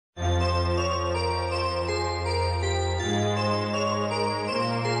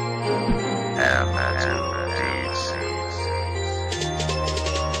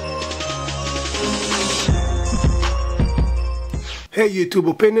Hey YouTube,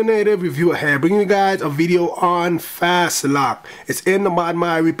 Opinionative Reviewer here, bringing you guys a video on FastLock. It's in the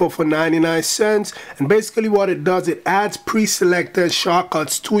ModMyi repo for 99 cents, and basically what it does, it adds pre-selected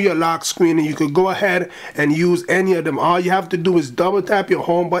shortcuts to your lock screen, and you could go ahead and use any of them. All you have to do is double tap your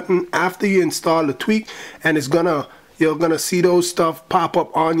home button after you install the tweak, and you're gonna see those stuff pop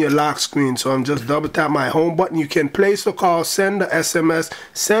up on your lock screen. So I'm just double tap my home button. You can place a call, send the SMS,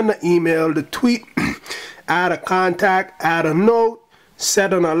 send the email, the tweet, add a contact, add a note,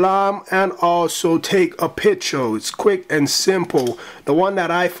 set an alarm, and also take a picture. It's quick and simple. The one that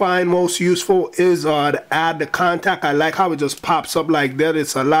I find most useful is to add the contact. I like how it just pops up like that.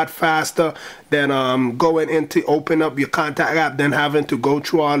 It's a lot faster than going into open up your contact app, then having to go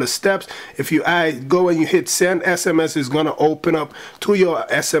through all the steps. If you go and you hit send SMS, it's gonna open up to your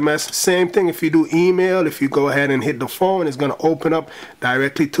SMS. Same thing if you do email. If you go ahead and hit the phone, it's gonna open up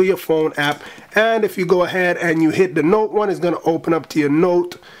directly to your phone app. And if you go ahead and you hit the note one, it's gonna open up to your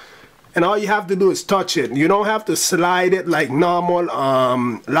note. And all you have to do is touch it. You don't have to slide it like normal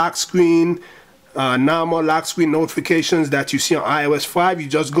lock screen notifications that you see on iOS 5. You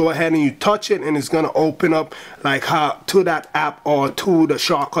just go ahead and you touch it, and it's gonna open up like to that app or to the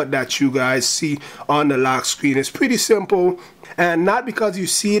shortcut that you guys see on the lock screen. It's pretty simple, and not because you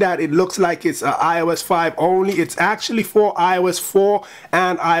see that it looks like it's iOS 5 only. It's actually for iOS 4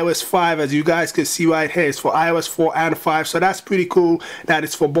 and iOS 5, as you guys can see right here. It's for iOS 4 and 5, so that's pretty cool that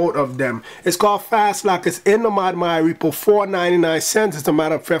it's for both of them. It's called FastLock. It's in the ModMyi repo for 99 cents. It's a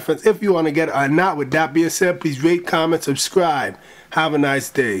matter of preference if you want to get it or not. With that being said, please rate, comment, subscribe. Have a nice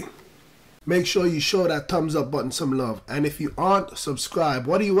day. Make sure you show that thumbs up button some love. And if you aren't subscribed,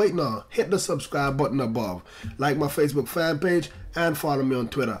 what are you waiting on? Hit the subscribe button above. Like my Facebook fan page and follow me on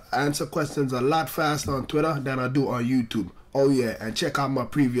Twitter. I answer questions a lot faster on Twitter than I do on YouTube. Oh yeah, and check out my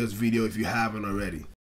previous video if you haven't already.